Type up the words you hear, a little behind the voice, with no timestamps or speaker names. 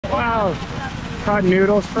Wow. Got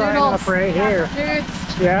noodles frying up right here.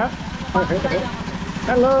 Dudes. Yeah?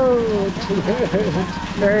 Hello.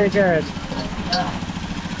 Very good.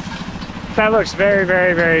 That looks very,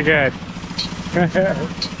 very, very good.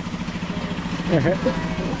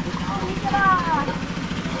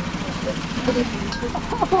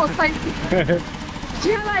 Oh, spicy. Do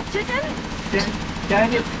you have a chicken?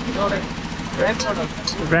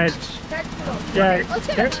 Veg. Yeah.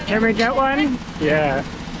 Can we get one? Yeah.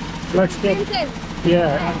 Looks good.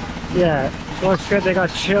 Yeah. Yeah. Looks good. They got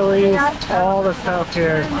chilies, all the stuff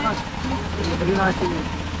here.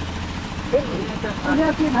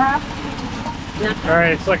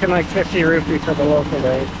 Alright, it's looking like 50 rupees for the local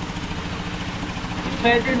rate.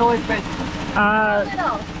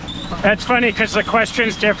 That's funny because the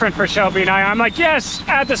question's different for Shelby and I. I'm like, yes,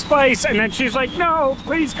 add the spice. And then she's like, no,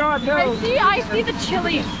 please God, no. I see the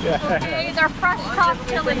chilies. Okay, they're fresh chopped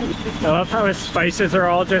chilies. I love how his spices are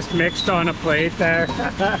all just mixed on a plate there.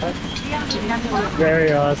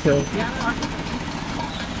 Very awesome.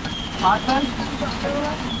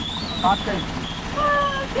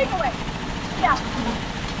 Take away. Yeah.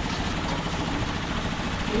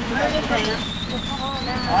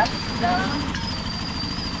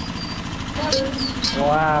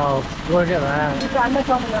 Wow, look at that.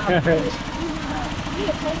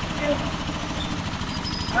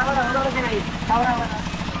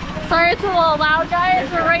 Sorry it's a little loud, guys.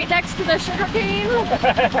 We're right next to the sugar cane.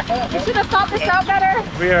 We should have thought this out better.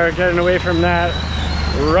 We are getting away from that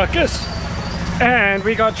ruckus. And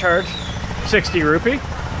we got charged 60 rupee,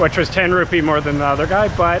 which was 10 rupee more than the other guy,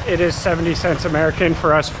 but it is 70 cents American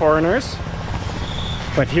for us foreigners.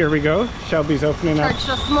 But here we go. Shelby's opening up. Charged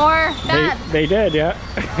us more. Bad. They did, yeah.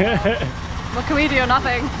 What can we do?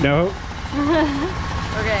 Nothing. No.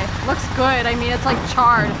 Okay, looks good. I mean, it's like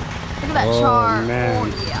charred. Look at that char. Man. Oh,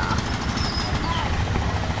 yeah.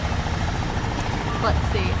 Let's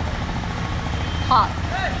see. Hot.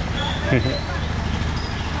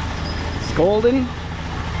 It's golden.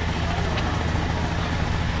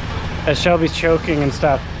 As Shelby's choking and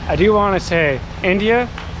stuff, I do want to say, India,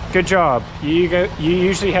 good job. You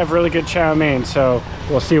usually have really good chow mein, so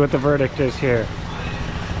we'll see what the verdict is here.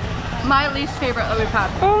 My least favorite that we've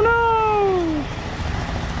had. Oh no!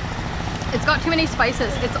 It's got too many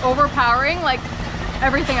spices. It's overpowering like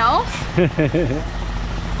everything else.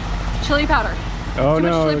 Chili powder. Oh too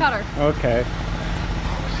no. much chili powder. Okay.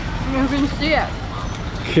 You can see it.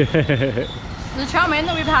 The chow mein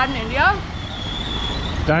that we've had in India,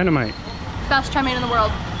 Dynamite. best chow mein in the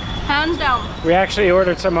world. Hands down. We actually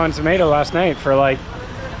ordered some on Tomato last night for like,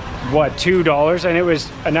 what, $2, and it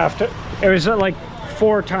was enough to, it was like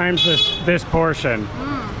 4 times this portion.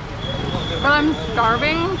 But I'm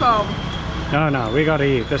starving, so. No, we gotta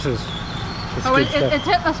eat. This is Oh, it's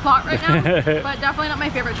hitting the spot right now, but definitely not my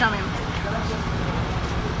favorite chow mein.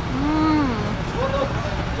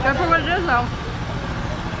 Good for what it is though.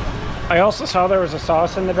 I also saw there was a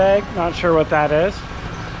sauce in the bag. Not sure what that is.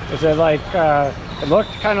 Is it like, it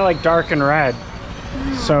looked kind of like dark and red.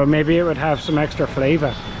 So maybe it would have some extra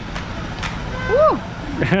flavor. Woo!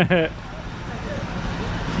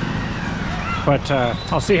 But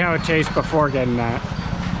I'll see how it tastes before getting that.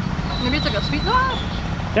 Maybe it's like a sweet sauce?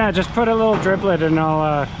 Yeah, just put a little driblet and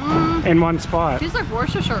I'll in one spot. Tastes like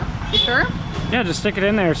Worcestershire. You sure? Yeah, just stick it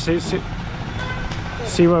in there.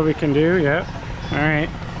 See what we can do. Yeah. All right.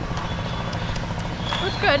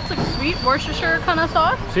 It's good. It's like sweet Worcestershire kind of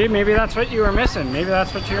sauce. See, maybe that's what you were missing. Maybe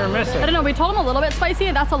that's what you were missing. I don't know. We told them a little bit spicy,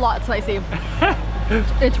 and that's a lot spicy.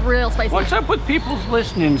 It's real spicy. What's up with people's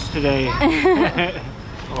listenings today?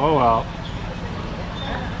 Oh well.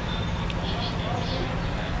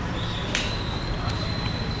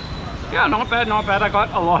 Yeah, not bad, not bad. I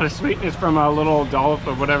got a lot of sweetness from a little dollop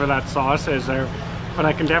of whatever that sauce is there. But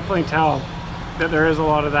I can definitely tell that there is a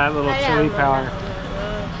lot of that little chili powder.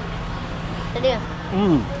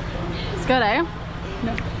 It's good, eh?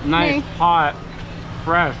 Nice, hot,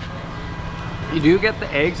 fresh. You do get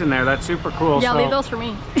the eggs in there. That's super cool. Yeah, so. leave those for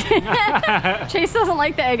me. Chase doesn't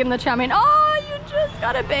like the egg in the chow mein. Oh, you just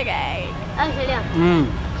got a big egg.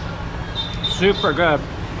 Super good.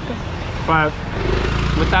 But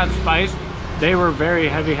with that spice, they were very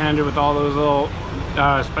heavy-handed with all those little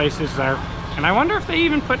spices there. And I wonder if they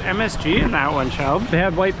even put MSG in that one, Shelb. They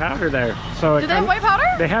had white powder there. So Did they have white powder?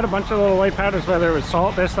 They had a bunch of little white powders, whether it was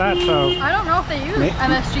salt, this, that, so. I don't know if they use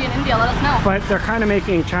MSG in India, let us know. But they're kind of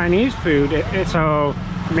making Chinese food, so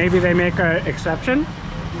maybe they make an exception.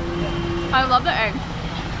 I love the egg.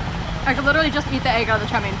 I could literally just eat the egg out of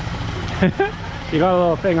the chow mein. You got a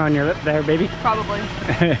little thing on your lip there, baby. Probably.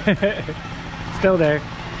 Still there.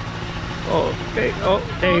 Oh,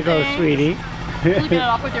 there you go, sweetie. Really get it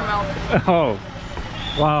off with your mouth. Oh,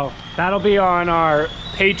 well, that'll be on our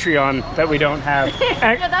Patreon that we don't have.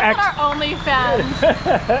 Yeah, that's on our OnlyFans.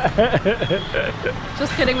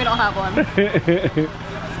 Just kidding, we don't have one.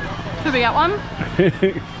 Should we get one?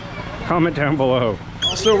 Comment down below.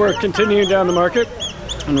 So we're continuing down the market,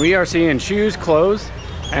 and we are seeing shoes, clothes,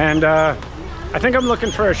 and I think I'm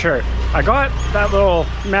looking for a shirt. I got that little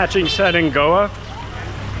matching set in Goa.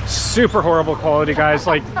 Super horrible quality, guys.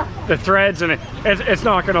 Like the threads and it's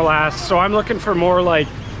not gonna last. So I'm looking for more like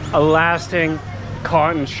a lasting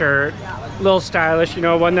cotton shirt, a little stylish, you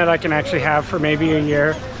know, one that I can actually have for maybe a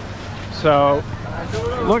year. So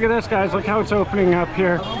look at this, guys. Look how it's opening up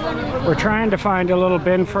here. We're trying to find a little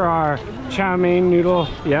bin for our chow mein noodle.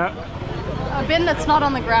 Yeah. A bin that's not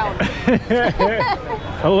on the ground.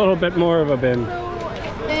 A little bit more of a bin.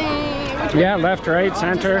 Yeah, left, right,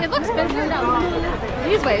 center. It looks good here now.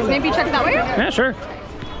 These ways. Maybe check that way? Yeah, sure.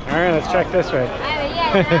 All right, let's check this way.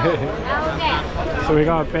 So we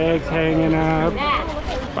got bags hanging up.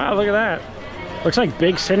 Wow, look at that. Looks like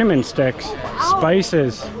big cinnamon sticks.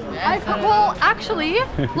 Spices. Well, actually,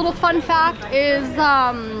 little fun fact is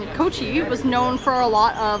Kochi was known for a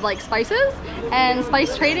lot of like spices and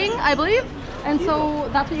spice trading, I believe. And so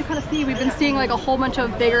that's what you kind of see. We've been seeing like a whole bunch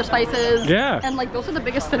of bigger spices. Yeah. And like those are the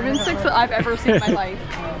biggest cinnamon sticks that I've ever seen in my life.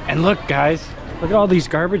 And look, guys, look at all these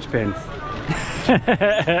garbage bins.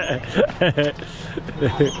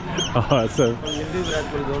 Awesome.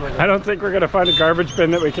 I don't think we're gonna find a garbage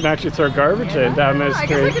bin that we can actually throw garbage in down this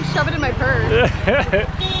street. I guess I could shove it in my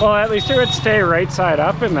purse. Well, at least it would stay right side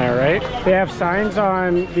up in there, right? They have signs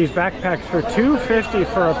on these backpacks for $2.50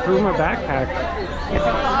 for a Puma backpack.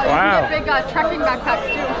 Wow. You can get big trekking backpacks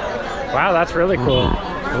too. Wow, that's really cool.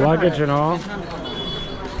 Luggage and all.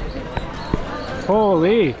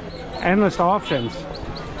 Holy, endless options.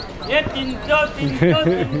 All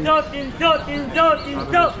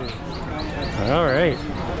right,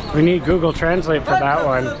 we need Google Translate for that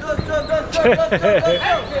one.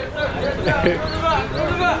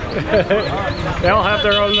 They all have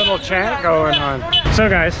their own little chant going on. So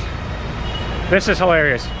guys, this is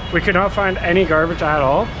hilarious. We could not find any garbage at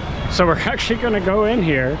all. So we're actually gonna go in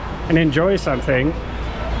here and enjoy something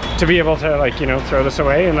to be able to, like, you know, throw this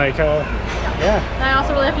away and like, yeah. And I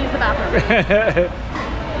also really have to use the bathroom.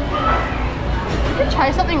 You could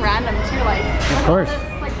try something random too, like. Of course.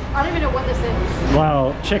 Like, I don't even know what this is.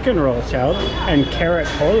 Well, chicken roll shell and carrot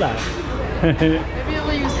cola. Maybe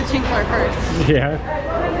we'll use the chinkler first. Yeah.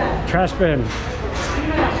 Trash bin.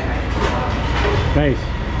 Nice.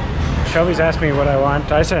 Shelby's asked me what I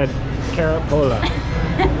want. I said carrot cola.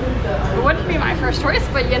 It wouldn't be my first choice,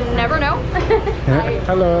 but you never know.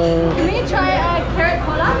 Hello. Can we try a carrot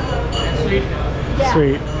cola? Sweet. Yeah.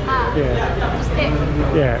 Sweet. Yeah. Just pick.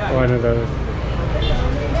 Yeah, one of those.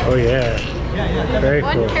 Oh yeah. Very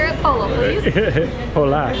One cool. carrot polo, please.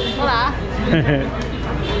 Hola. Hola.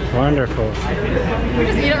 Wonderful. We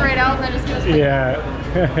just eat it right out and then just give us Yeah.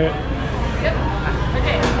 Yep.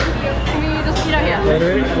 Okay, thank you. Can we just eat out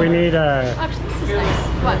here? We need a Actually, this is nice.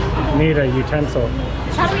 What? utensil.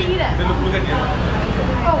 How do we eat it?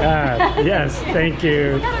 Oh. Yes, thank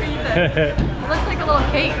you. How do we eat it? It looks like a little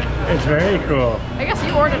cake. It's very cool. I guess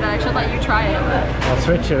you ordered it. I should let you try it. I'll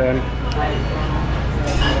switch it then.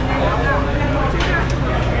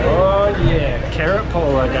 Oh yeah, carrot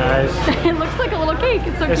cola, guys. It looks like a little cake.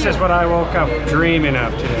 It's so This cute. is what I woke up dreaming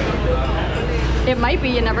of today. It might be.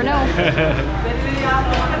 You never know.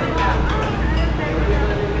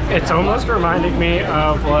 It's almost reminding me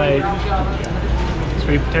of like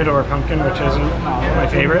sweet potato or pumpkin, which isn't my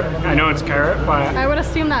favorite. I know it's carrot, but I would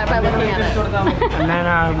assume that by looking at it. and then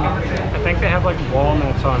I think they have like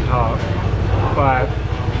walnuts on top. But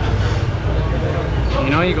you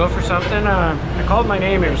know, you go for something. I called my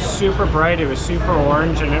name. It was super bright. It was super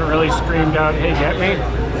orange, and it really screamed out, "Hey, get me!"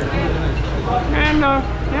 And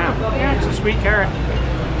yeah, it's a sweet carrot.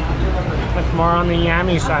 That's more on the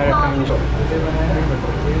yummy side of things.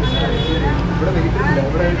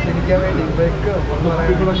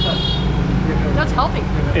 That's healthy.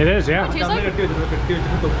 It is, yeah. It tastes like.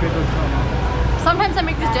 Sometimes I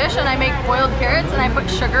make this dish and I make boiled carrots and I put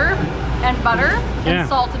sugar and butter and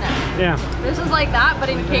salt in it. Yeah. This is like that, but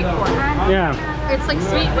in cake form. Yeah. It's like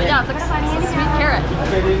sweet, but yeah, it's a sweet carrot.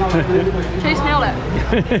 Chase nailed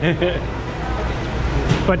it.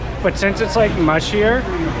 But since it's like mushier,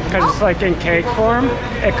 because it's like in cake form,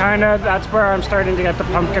 it kind of, that's where I'm starting to get the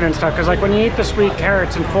pumpkin and stuff. Because like when you eat the sweet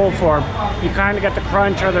carrots in full form, you kind of get the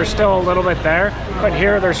crunch, or they're still a little bit there. But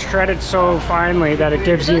here they're shredded so finely that it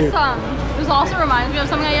gives you. This also reminds me of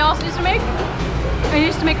something I also used to make. I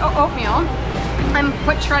used to make oatmeal, and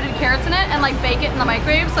put shredded carrots in it and like bake it in the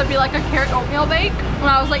microwave. So it'd be like a carrot oatmeal bake. When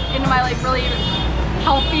I was like into my like really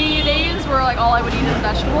healthy days where like all I would eat is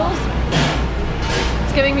vegetables.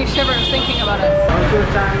 It's giving me shivers thinking about it.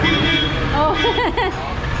 Oh,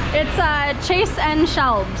 it's Chase and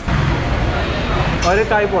Shelbs.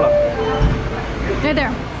 Hey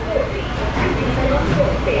there.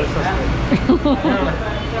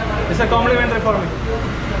 It's a complimentary for me.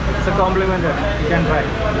 It's a complimentary. You can try.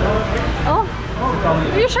 Oh,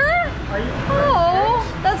 you sure? Oh,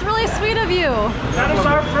 that's really sweet of you. That is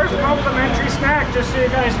our first complimentary snack, just so you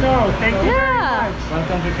guys know. Thank you very much.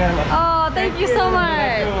 Welcome to Kerala. Oh, thank you so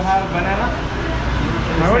much. You have banana?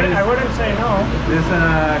 I wouldn't say no. This is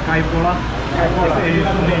kaipola.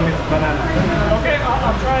 Its name is banana. Okay,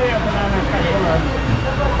 I'll try a banana kaipola.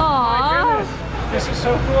 Aww, This is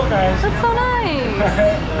so cool, guys. that's so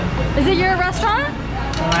nice. Is it your restaurant?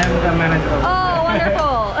 I am the manager. Oh,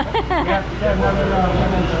 wonderful.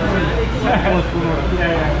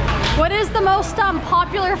 What is the most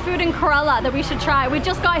popular food in Kerala that we should try? We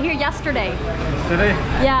just got here yesterday. Today,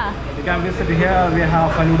 Yeah. you can visit here. We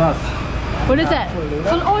have faludas. What is it?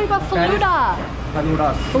 Oh, you got faluda.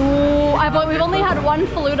 Faludas. Oh, we've only had one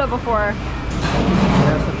faluda before.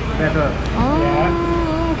 That's better.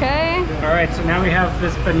 Oh, okay. All right, so now we have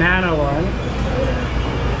this banana one.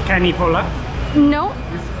 Canipola. No.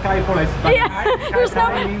 This kaipola is banana. Yeah. There's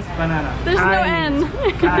Kai no. means banana. There's no N.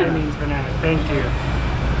 Kai means banana. Thank you.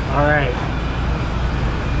 All right.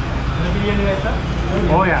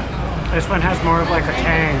 Oh yeah. This one has more of like a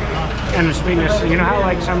tang and a sweetness. You know how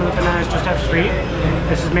like some of the bananas just have sweet?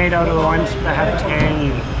 This is made out of the ones that have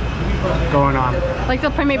tang going on. Like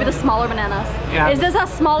maybe the smaller bananas. Yeah. Is this a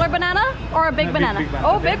smaller banana or a big banana? big banana.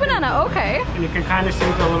 Oh, big banana. Okay. And you can kind of see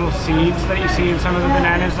the little seeds that you see in some of the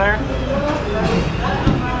bananas there.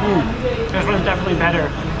 This one's definitely better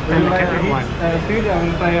than the carrot one. Seed, I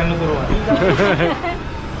will try another one.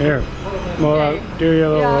 Here, well, do your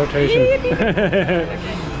little rotation. You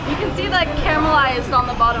can see that caramelized on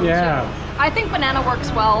the bottom Yeah. too. I think banana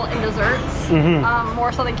works well in desserts,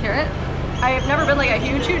 more so than carrot. I've never been like a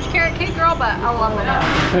huge carrot cake girl, but I love banana.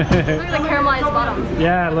 Look at the caramelized bottom.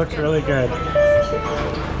 Yeah, it looks really good.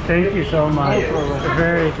 Thank you so much.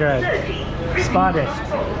 Very good. Spotted.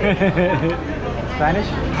 Spanish?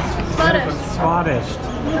 Spotted. Spotted.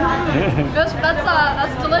 That's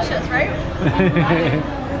delicious, right?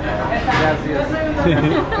 Yes, yes.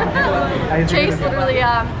 Chase literally,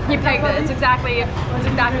 he pegged it. It's exactly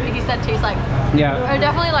what he said tastes like. Yeah. I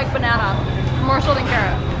definitely like banana, more so than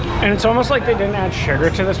carrot. And it's almost like they didn't add sugar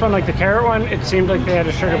to this one. Like the carrot one, it seemed like they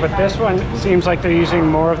added sugar, but this one seems like they're using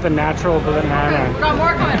more of the natural banana. Okay, got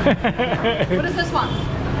more coming. What is this one?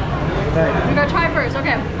 We gotta try first,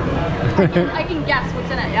 okay. I can guess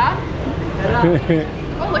what's in it, yeah?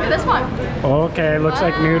 Oh, look at this one. Okay, looks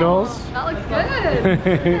like noodles. That looks good.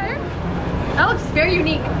 Okay. That looks very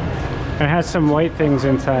unique. It has some white things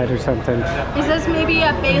inside or something. Is this maybe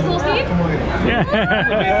a basil seed? Yeah.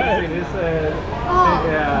 Oh,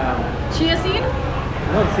 chia seed?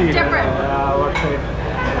 Not seed. Different. What seed?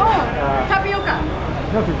 Oh, tapioca.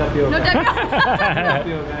 Not tapioca. No tapioca.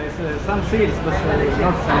 Tapioca is some seeds, but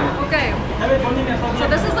not some. Okay. So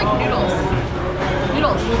this is like noodles.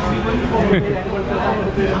 Noodles.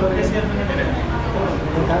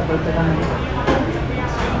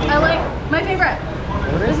 I like my favorite.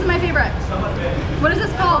 This is my favorite. What is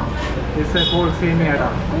this called? It's called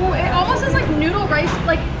semiada. Ooh, it almost is like noodle rice,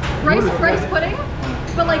 like rice pudding,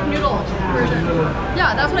 but like noodle version.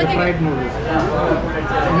 Yeah, that's what I think. Fried noodles.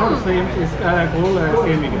 Not same. It's called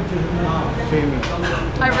semiada.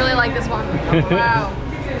 I really like this one. Wow.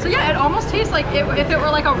 So yeah, it almost tastes like if it were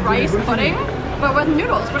like a rice pudding, but with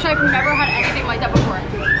noodles, which I've never had anything like that before.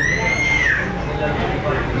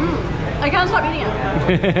 I can't stop eating it.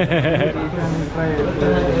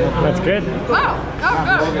 That's good. Wow,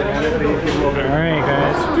 that was good. Alright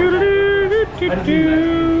guys.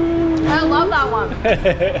 I love that one. I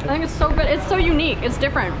think it's so good. It's so unique. It's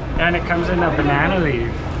different. And it comes in a banana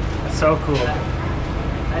leaf. It's so cool.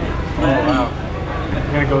 Oh wow.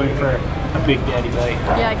 I'm gonna go in for a big daddy bite.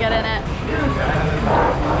 Yeah, get in it.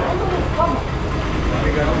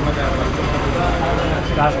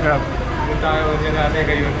 That's good.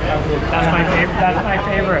 That's my favorite. That's my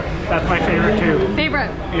favorite. That's my favorite too. Favorite.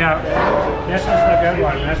 Yeah. This is the good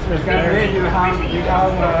one. This is good. You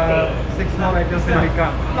have 6 more items in the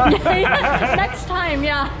car. Next time,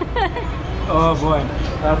 yeah. Oh boy.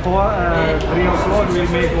 For 3 o'clock we'll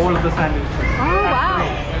make all the sandwiches. Oh wow.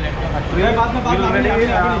 We'll ready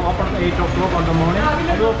open 8 o'clock on the morning.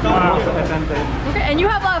 Okay, and you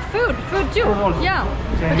have food too. Yeah.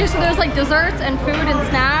 Okay, so there's like desserts and food and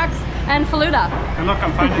snacks And Faluda. And look,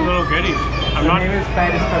 I'm finding little goodies. I'm not. The name is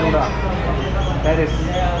Paris Faluda. Paris.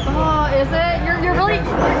 Oh, is it? You're really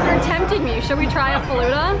you're tempting me. Should we try a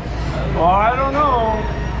Faluda? Oh, I don't know.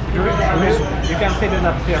 You can sit in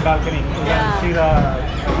the balcony. You Yeah. can see the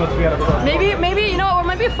atmosphere of the Maybe you know what? We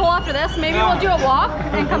might be full after this. Maybe we'll do a walk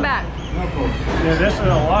and come back. Yeah, this is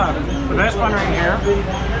a lot. But this one right here,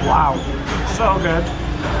 wow, so good.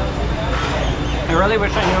 I really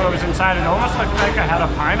wish I knew what was inside. It almost looked like I had a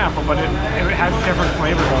pineapple, but it had different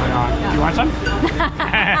flavor going on. Yeah. You want some?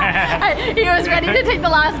 He was ready to take the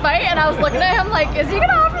last bite, and I was looking at him like, is he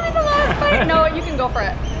gonna offer me the last bite? No, you can go for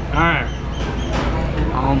it. All right.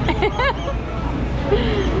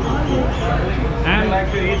 And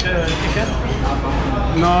like to eat chicken?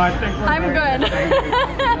 no, I think I'm good.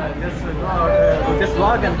 Just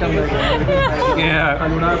vlog and come back. Yeah.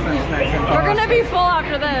 Faludas and snacks. We're gonna be full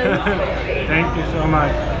after this. Thank you so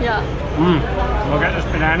much. Yeah. We'll get this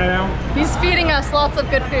banana now. He's feeding us lots of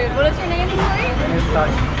good food. What is your name, sorry? It's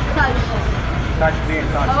touch. Touch. Touch green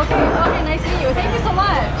touch. Okay, nice to meet you. Thank you so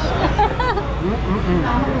much.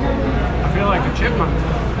 I feel like a chipmunk.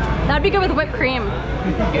 That'd be good with whipped cream.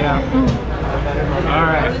 Yeah. All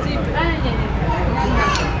right.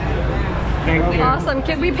 Thank you. Awesome.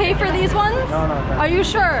 Can we pay for these ones? No, no. Are you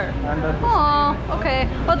sure? Oh, okay.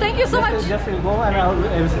 Well, thank you so much. Just go and I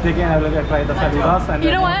will sit again. I will try the faludas. And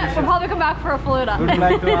You know what? We'll probably come back for a Faluda. Would you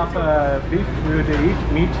like to have beef? Would you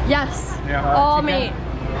eat meat? Yes. Yeah. All chicken? meat.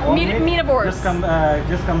 All Meativores.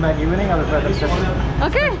 Just come back evening. I will try the special.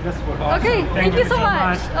 Okay. Just for Okay. Thank you so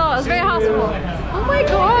much. Oh, it's very hospitable. Oh my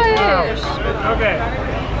gosh. Okay.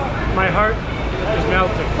 My heart is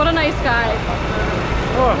melting. What a nice guy.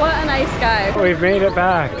 Oh. What a nice guy. We've made it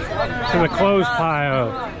back to the clothes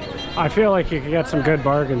pile. I feel like you could get some good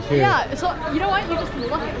bargains here. Yeah, so you know what? You just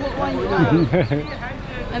look at what one you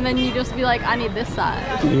have. And then you just be like, I need this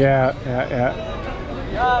size. Yeah.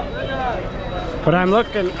 But I'm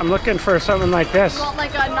looking for something like this. Not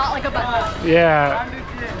like a button. Yeah.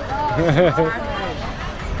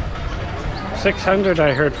 600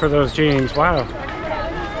 I heard for those jeans. Wow.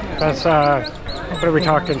 That's what are we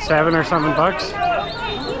talking, $7 or something bucks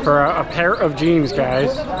for a pair of jeans,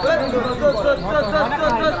 guys.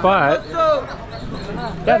 But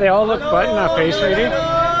yeah, they all look button up, eh, sweetie?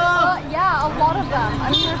 Yeah, a lot of them.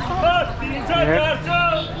 I mean, there's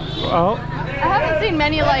so Well, I haven't seen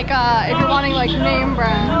many like if you're wanting like name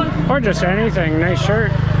brand. or just anything. Nice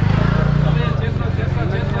shirt.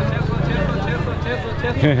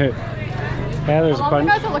 Yeah, there's A a lot of bunch.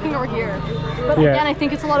 guys are looking over here. But Yeah. again, I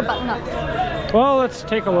think it's a lot of button ups. Well, let's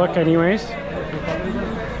take a look anyways.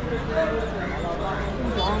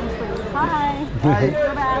 Hi.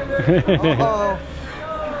 Go back.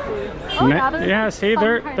 Oh, that is Yeah, see, fun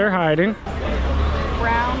they're kind. hiding.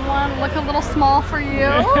 Brown one. Look a little small for you.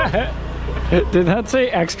 Did that say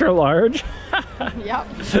extra large? Yep.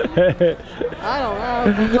 I don't know.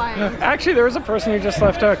 I'm fine. Actually, there was a person who just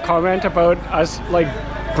left a comment about us like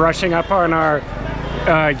brushing up on our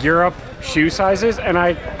Europe shoe sizes, and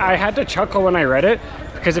I had to chuckle when I read it,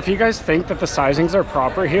 because if you guys think that the sizings are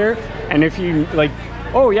proper here, and if you like,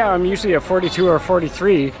 oh yeah, I'm usually a 42 or a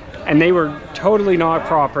 43, and they were totally not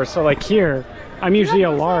proper. So like here, I'm usually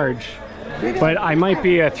a large, but I might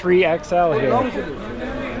be a 3XL here.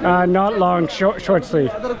 Not long, short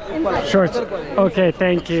sleeve. Shorts. Okay,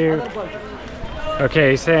 thank you.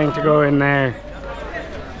 Okay, he's saying to go in there.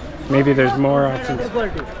 Maybe there's more options.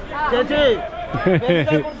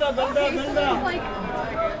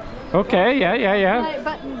 Okay,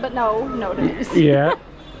 yeah. But no to these. Yeah.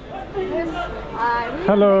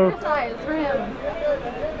 Hello. Size for him.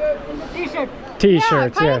 T-shirt.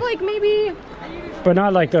 T-shirts, kind yeah. of like maybe, But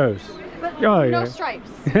not like those. but Oh, no yeah. stripes.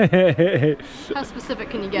 Yeah. How specific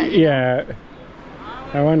can you get?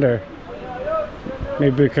 I wonder.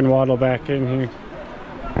 Maybe we can waddle back in here.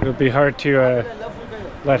 It'll be hard to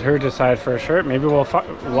let her decide for a shirt. Maybe we'll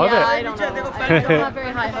love Yeah, I it. don't know. I don't have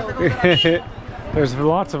very high hopes. There's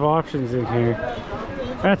lots of options in here.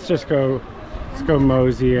 Let's go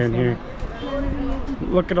mosey in here.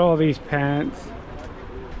 Look at all these pants.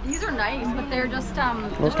 These are nice, but they're just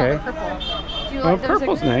Okay. not purple. Do you Oh, like, there's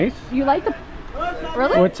purple's nice. You like the?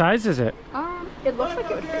 Really? What size is it? It looks like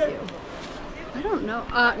it would fit you. I don't know.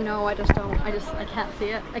 No, I just don't. I can't see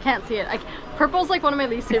it. I can't see it. Purple's like one of my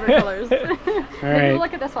least favorite colors. Maybe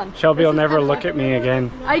look at this one. Shelby will This is never kind of look at me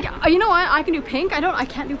again. You know what? I can do pink. I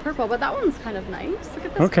can't do purple, but that one's kind of nice. Look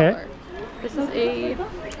at this color. This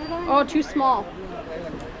is too small.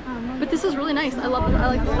 But this is really nice. I love it. I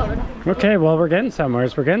like this color. Okay, well, we're getting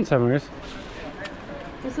somewheres.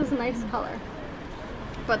 This is a nice color.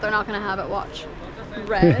 But they're not gonna have it. Watch.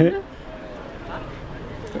 Red.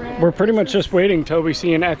 We're pretty much just waiting till we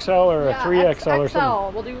see an XL or a 3XL or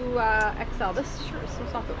something. We'll do XL. This shirt is so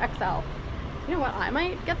soft. XL. You know what? I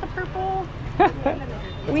might get the purple. we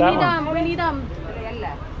need XL.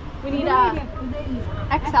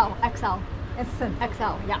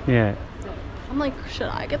 Yeah. Yeah. I'm like, should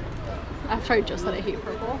I get? After I just said I hate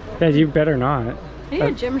purple. Yeah, you better not. I need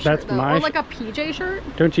a gym shirt that's though, my or like a PJ shirt.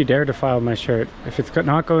 Don't you dare defile my shirt. If it's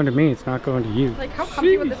not going to me, it's not going to you. Like how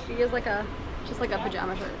comfy would this be as like a, just like a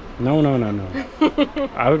pajama shirt? No.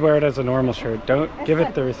 I would wear it as a normal shirt. Don't give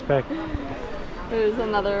it the respect. There's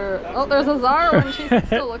another, oh, there's a Zara one. She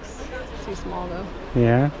still looks too small though.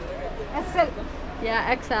 Yeah?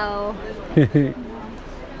 Yeah, XL.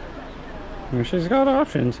 Well, she's got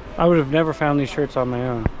options. I would have never found these shirts on my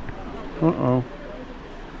own. Uh-oh.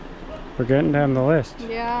 We're getting down the list.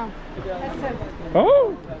 Yeah.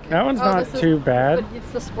 Oh! That one's not too bad. But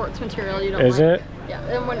it's the sports material you don't Is like. it? Yeah,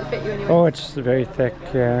 it wouldn't fit you anyway. Oh, it's very thick,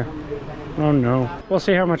 yeah. Oh no. We'll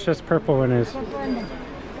see how much this purple one is.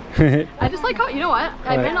 I just like how, you know what?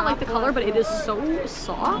 I may not like the color, but it is so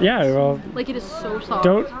soft. Yeah, well... Like it is so soft.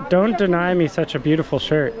 Don't deny me such a beautiful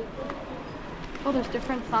shirt. Oh, there's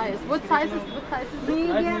different size. What size is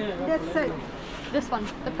Medium, that's it. this one?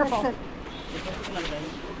 The purple. That's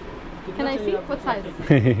Can I see? What size?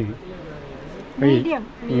 Medium.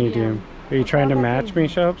 Medium. Are you trying to match me,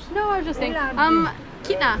 Shelbs? No, I was just saying.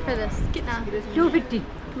 Kitna for this. Kitna. 250.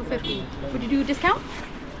 250. Would you do a discount?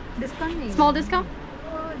 Discount? Small discount?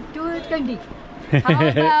 220. How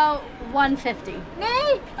about 150?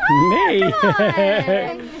 Nay. Me?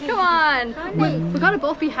 Come on. We gotta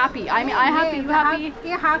both be happy. I mean, I happy, you happy.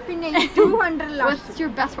 You're happy. 200 last. What's your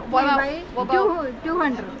best? What about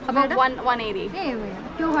 200? How about 180?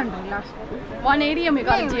 200 last. 180 and we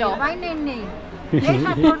got a deal. Why nay?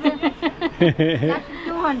 200.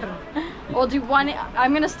 We'll do one.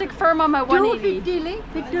 I'm gonna stick firm on my 180.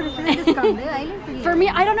 250 discount. For me,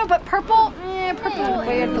 I don't know, but purple, purple.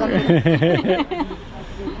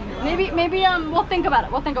 Maybe we'll think about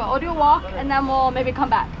it. We'll do a walk and then we'll maybe come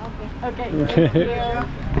back. Okay.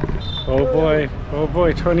 Oh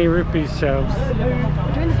boy, 20 rupees, Shelbs.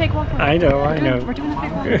 We're doing the fake walk. I know. We're doing the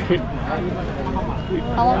fake walk.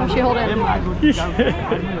 How long will she hold it?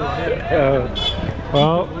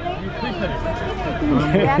 Well,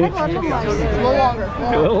 a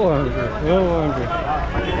little longer.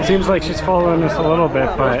 It seems like she's following us a little bit,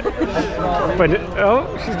 but oh,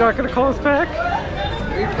 she's not gonna call us back.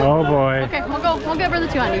 Oh boy. Okay, we'll give her the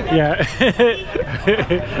 200. Yeah.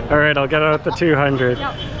 All right, I'll get out the 200.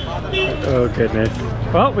 Yep. Oh goodness.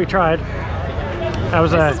 Well, we tried. That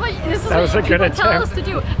was a good attempt. Tell us to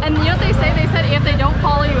do. And you know what they say? They said if they don't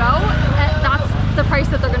follow you out, that's the price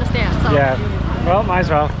that they're gonna stay at. So. Yeah. Well, might as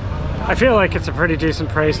well. I feel like it's a pretty decent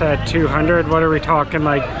price at 200. What are we talking,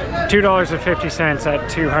 like $2.50 at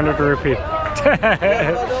 200 rupee?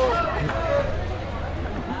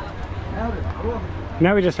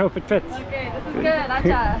 Now we just hope it fits. Okay, this is good.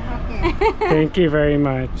 Acha. Thank you very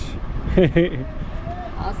much.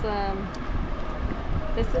 Awesome.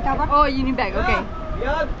 This is oh, you need bag. Okay.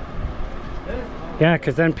 Yeah,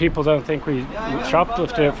 because then people don't think we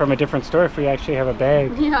shoplifted it from a different store if we actually have a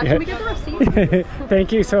bag. Yeah, can we get the receipt?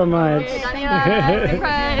 Thank you so much. Okay, Daniela,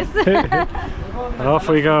 surprise. Off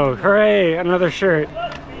we go. Hooray, another shirt.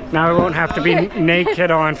 Now I won't have to be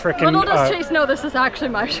naked on frickin' Little does Chase know this is actually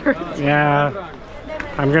my shirt. Yeah,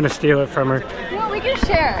 I'm gonna steal it from her. Well, we can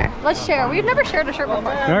share. Let's share. We've never shared a shirt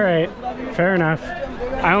before. All right, fair enough.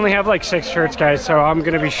 I only have like 6 shirts, guys, so I'm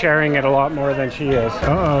gonna be sharing it a lot more than she is.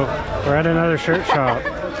 Uh-oh, we're at another shirt shop.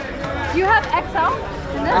 Do you have XL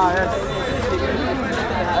in this?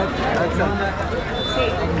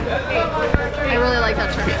 I really like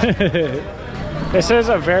that shirt. This is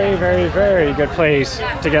a very, very, very good place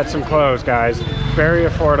to get some clothes, guys. Very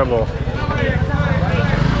affordable.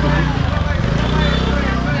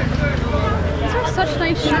 These are such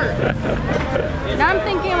nice shirts. Now I'm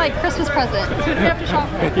thinking like Christmas presents. Who do we have to shop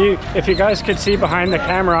for? If you guys could see behind the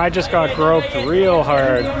camera, I just got groped real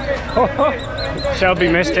hard. Shelby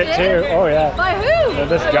missed it too. Oh yeah. By who? So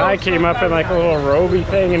this guy came up in like a little roby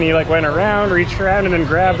thing, and he like went around, reached around, and then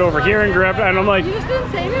grabbed over here and grabbed, and I'm like, You just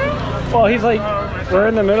didn't say that? well, he's like, we're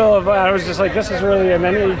in the middle of, I was just like, this is really, and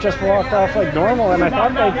then he just walked off like normal, and I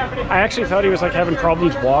thought like, I actually thought he was like having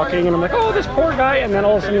problems walking, and I'm like, oh, this poor guy, and then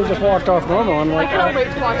all of a sudden he just walked off normal. I'm like, I cannot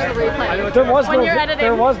wait to watch the replay.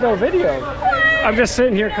 there was no video. I'm just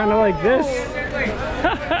sitting here kind of like this.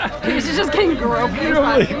 He's just getting groped.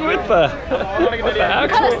 Like, what the I'm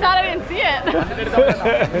kind of sad I didn't see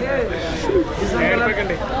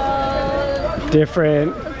it.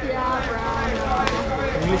 Different.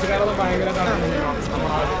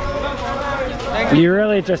 You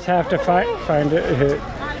really just have to find it.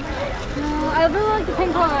 I really like the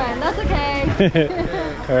pink one. That's okay.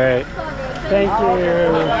 All right. Thank you.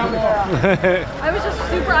 I was just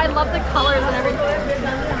I love the colors and everything.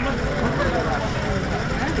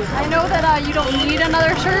 I know that you don't need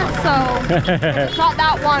another shirt, so if it's not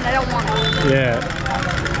that one, I don't want it. Yeah.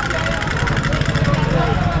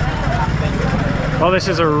 Well, this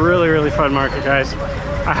is a really, really fun market, guys.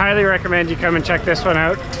 I highly recommend you come and check this one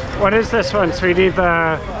out. What is this one, sweetie?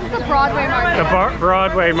 The Broadway market. The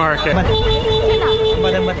Broadway market. How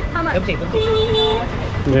much?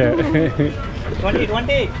 Yeah. 20.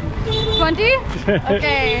 20?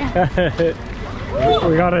 Okay.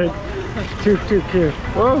 We got a too cute.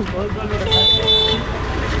 Whoa.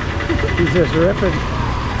 He's just ripping.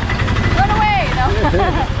 Run away! No.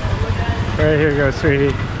 Right, here you go,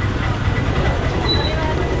 sweetie.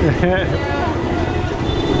 I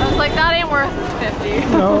was like, that ain't worth 50.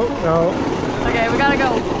 No. Okay, we gotta go.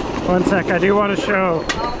 One sec, I want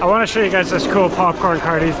to show you guys this cool popcorn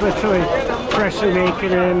cart. He's literally freshly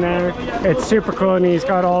making it in there. It's super cool, and he's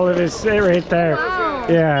got all of his right there. Wow.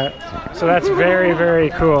 Yeah, so that's very, very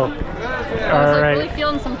cool. I was like really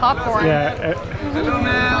feeling some popcorn. Yeah. Hello,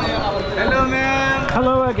 ma'am. Hello, ma'am.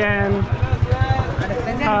 Hello again.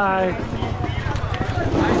 Hi.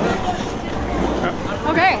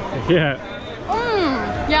 Okay. Yeah.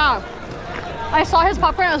 Yeah. I saw his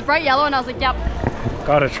popcorn, it was bright yellow, and I was like, yep.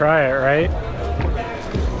 Gotta try it, right?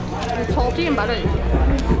 It's salty and buttery.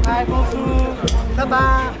 I don't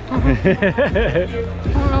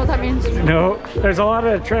know what that means. No, there's a lot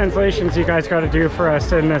of translations you guys gotta do for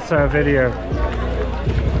us in this video.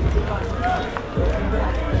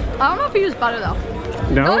 I don't know if he used butter though.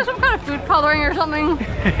 No? Like some kind of food coloring or something.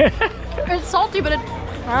 It's salty, but I don't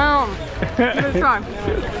know. Let's try.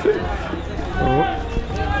 Oh.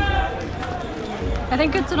 I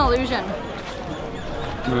think it's an illusion.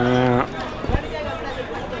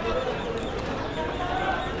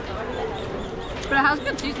 But it has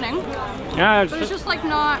good seasoning. Yeah, But it's just like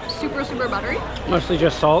not super buttery. mostly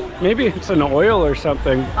just salt. Maybe it's an oil or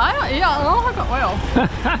something. I don't like the oil.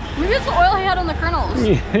 Maybe it's the oil he had on the kernels.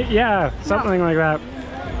 Yeah, something like that.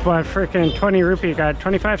 But freaking 20 rupee got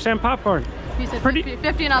 25-cent popcorn. He said Pretty-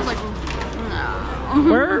 50, and I was like,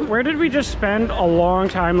 no. Where did we just spend a long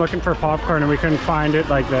time looking for popcorn and we couldn't find it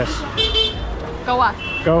like this? Goa.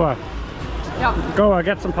 Goa. Yeah. Goa,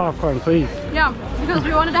 get some popcorn, please. Yeah, because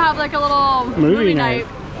we wanted to have like a little movie night.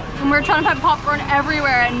 And we were trying to find popcorn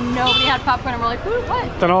everywhere and nobody had popcorn, and we're like, ooh,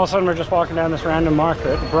 what? Then all of a sudden we're just walking down this random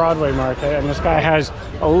market, Broadway market, and this guy has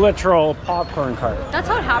a literal popcorn cart. That's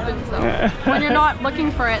how it happens though. When you're not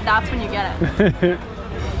looking for it, that's when you get it.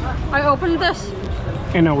 I opened this.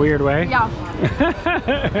 In a weird way. Yeah.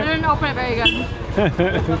 I didn't open it very good.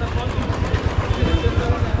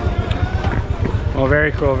 Well,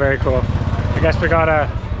 very cool, very cool. I guess we gotta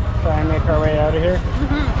try and make our way out of here.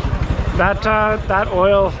 That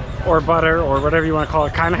oil or butter or whatever you want to call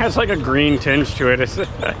it kind of has like a green tinge to it. I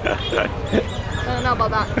don't know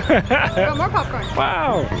about that. Got more popcorn.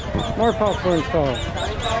 Wow, more popcorn stall.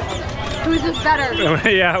 Who's this better?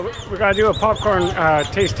 Yeah, we gotta do a popcorn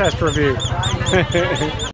taste test review.